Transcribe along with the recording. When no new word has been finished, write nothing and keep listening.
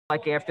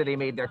like after they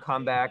made their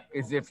comeback,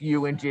 as if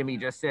you and Jimmy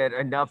just said,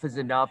 enough is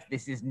enough.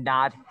 This is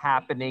not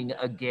happening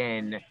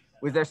again.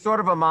 Was there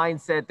sort of a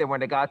mindset that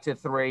when it got to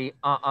 3,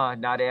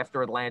 not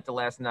after Atlanta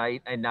last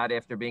night and not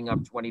after being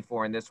up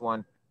 24 in this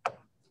one?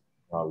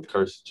 We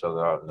cursed each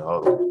other out in the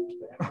huddle.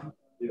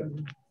 Yeah.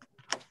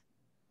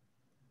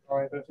 All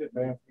right, that's it,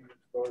 man.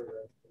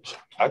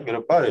 I can get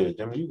up out of here,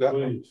 Jimmy. You got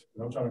me. Please,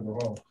 I'm trying to go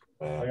home.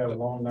 Man, I got a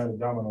long night of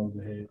dominoes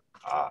ahead.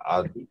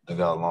 I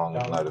got a long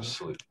night of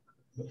sleep.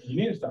 You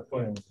need to stop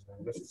playing with this, man.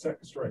 That's the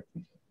second straight.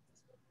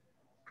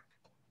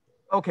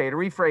 Okay, to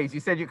rephrase, you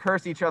said you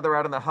cursed each other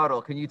out in the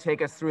huddle. Can you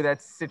take us through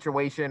that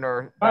situation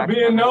or? I'm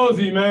being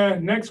nosy,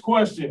 man. Next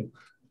question.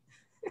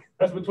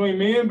 That's between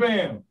me and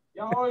Bam.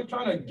 Y'all always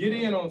trying to get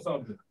in on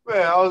something.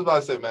 Man, I was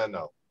about to say, man,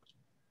 no.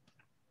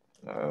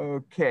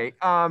 Okay.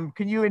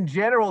 Can you, in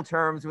general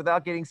terms,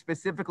 without getting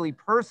specifically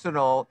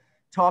personal,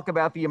 talk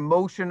about the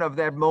emotion of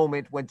that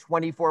moment when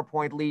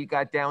 24-point lead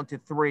got down to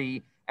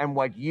 3 and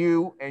what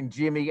you and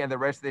Jimmy and the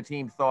rest of the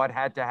team thought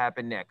had to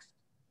happen next?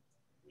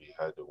 We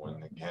had to win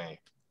the game.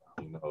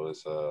 You know,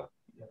 it's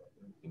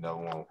we never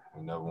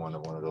wanted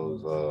one of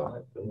those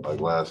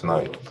like last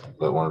night.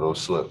 Let one of those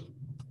slip.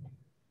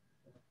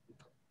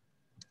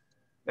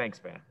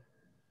 Thanks, man.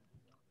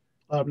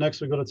 Up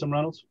next, we go to Tim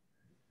Reynolds.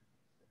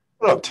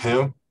 What up,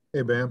 Tim?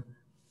 Hey, Bam.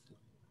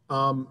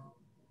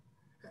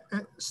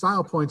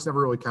 Style points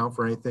never really count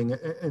for anything.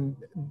 And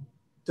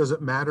does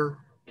it matter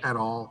at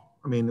all?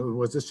 I mean,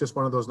 was this just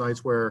one of those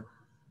nights where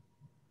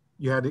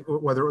you had to,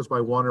 whether it was by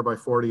 1 or by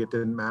 40, it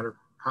didn't matter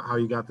how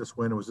you got this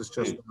win? Or was this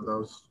just one of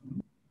those?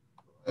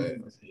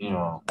 You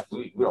know,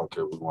 we don't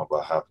care if we won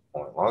by half a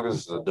point. As long as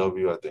it's a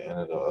W at the end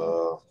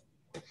of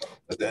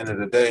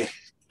the day,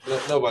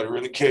 nobody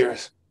really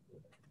cares.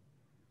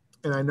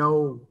 And I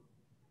know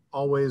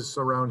always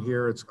around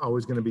here, it's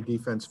always going to be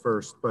defense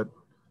first, but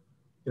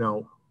you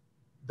know,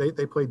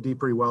 they played D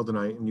pretty well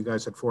tonight, and you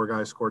guys had 4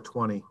 guys score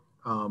 20.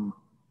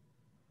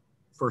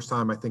 First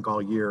time I think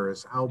all year.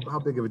 Is how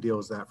big of a deal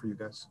is that for you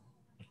guys?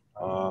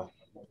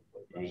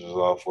 It was just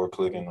all 4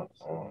 clicking,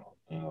 on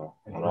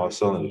all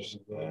cylinders.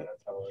 And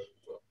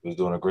we was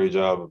doing a great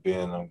job of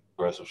being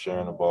aggressive,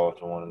 sharing the ball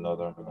to one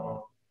another,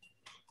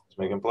 just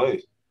making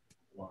plays.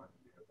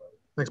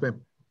 Thanks,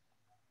 man.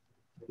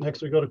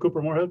 Next, we go to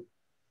Cooper Moorhead.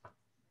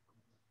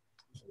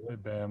 Hey,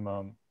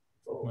 Bam.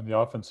 When the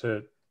offense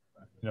hit,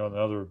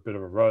 another bit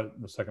of a rut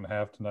in the second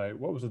half tonight,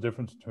 what was the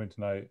difference between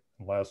tonight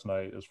and last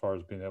night as far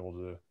as being able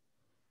to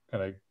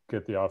kind of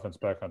get the offense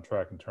back on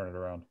track and turn it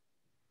around?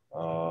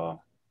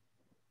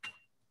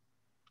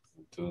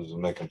 Dudes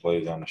was making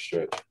plays on the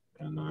stretch,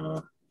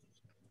 and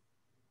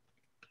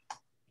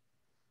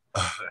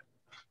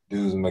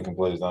dudes was making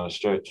plays down the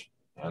stretch,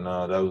 and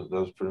that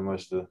was pretty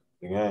much the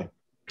game.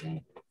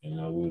 And,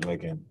 we was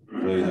making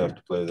plays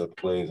after plays after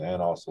plays,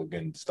 and also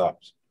getting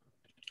stops.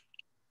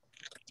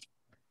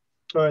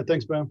 All right,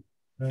 thanks, Bam.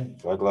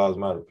 Black lives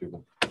matter,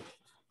 people.